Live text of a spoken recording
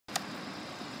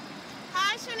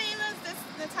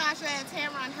Natasha at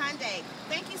Tameron Hyundai.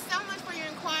 Thank you so much for your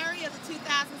inquiry of the 2017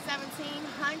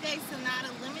 Hyundai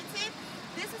Sonata Limited.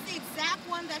 This is the exact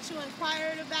one that you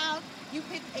inquired about. You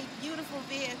picked a beautiful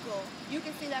vehicle. You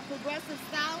can see that progressive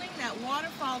styling, that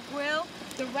waterfall grille,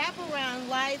 the wraparound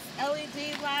lights,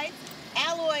 LED lights,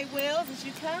 alloy wheels. As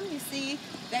you come, you see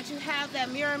that you have that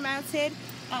mirror mounted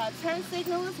turn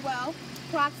signal as well.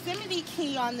 Proximity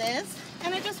key on this.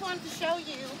 And I just wanted to show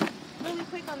you really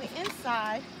quick on the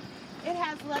inside. It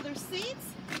has leather seats,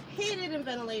 heated and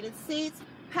ventilated seats,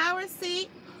 power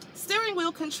seat, steering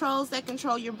wheel controls that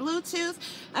control your Bluetooth,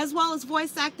 as well as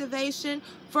voice activation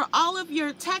for all of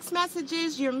your text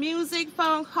messages, your music,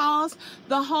 phone calls,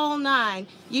 the whole nine.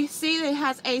 You see that it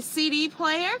has a CD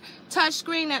player,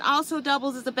 touchscreen that also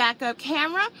doubles as a backup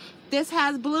camera. This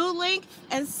has Blue Link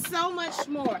and so much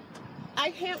more. I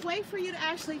can't wait for you to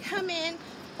actually come in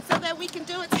so that we can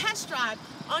do a test drive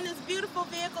on this beautiful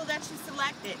vehicle that you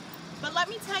selected. But let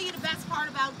me tell you the best part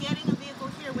about getting a vehicle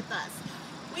here with us.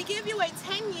 We give you a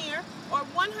 10-year or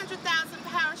 100,000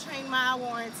 powertrain mile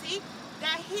warranty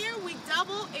that here we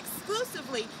double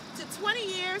exclusively to 20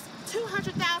 years,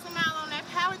 200,000 miles on that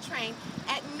powertrain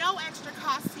at no extra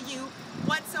cost to you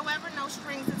whatsoever, no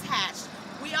strings attached.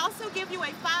 We also give you a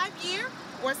 5-year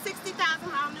or 60,000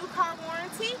 mile new car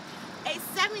warranty, a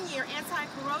 7-year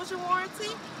anti-corrosion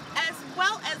warranty, as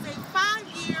well as a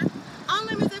 5-year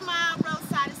unlimited mile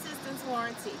roadside assistance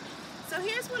warranty. So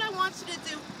here's what I want you to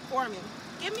do for me.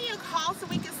 Give me a call so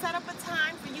we can set up a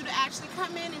time for you to actually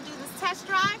come in and do this test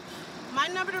drive. My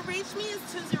number to reach me is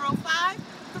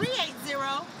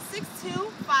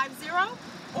 205-380-6250,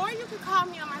 or you can call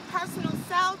me on my personal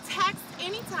cell, text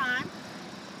anytime.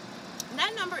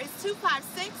 That number is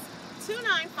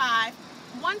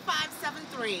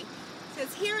 256-295-1573.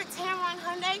 Because here at Tameron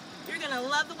Hyundai, you're going to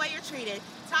love the way you're treated.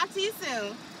 Talk to you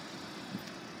soon.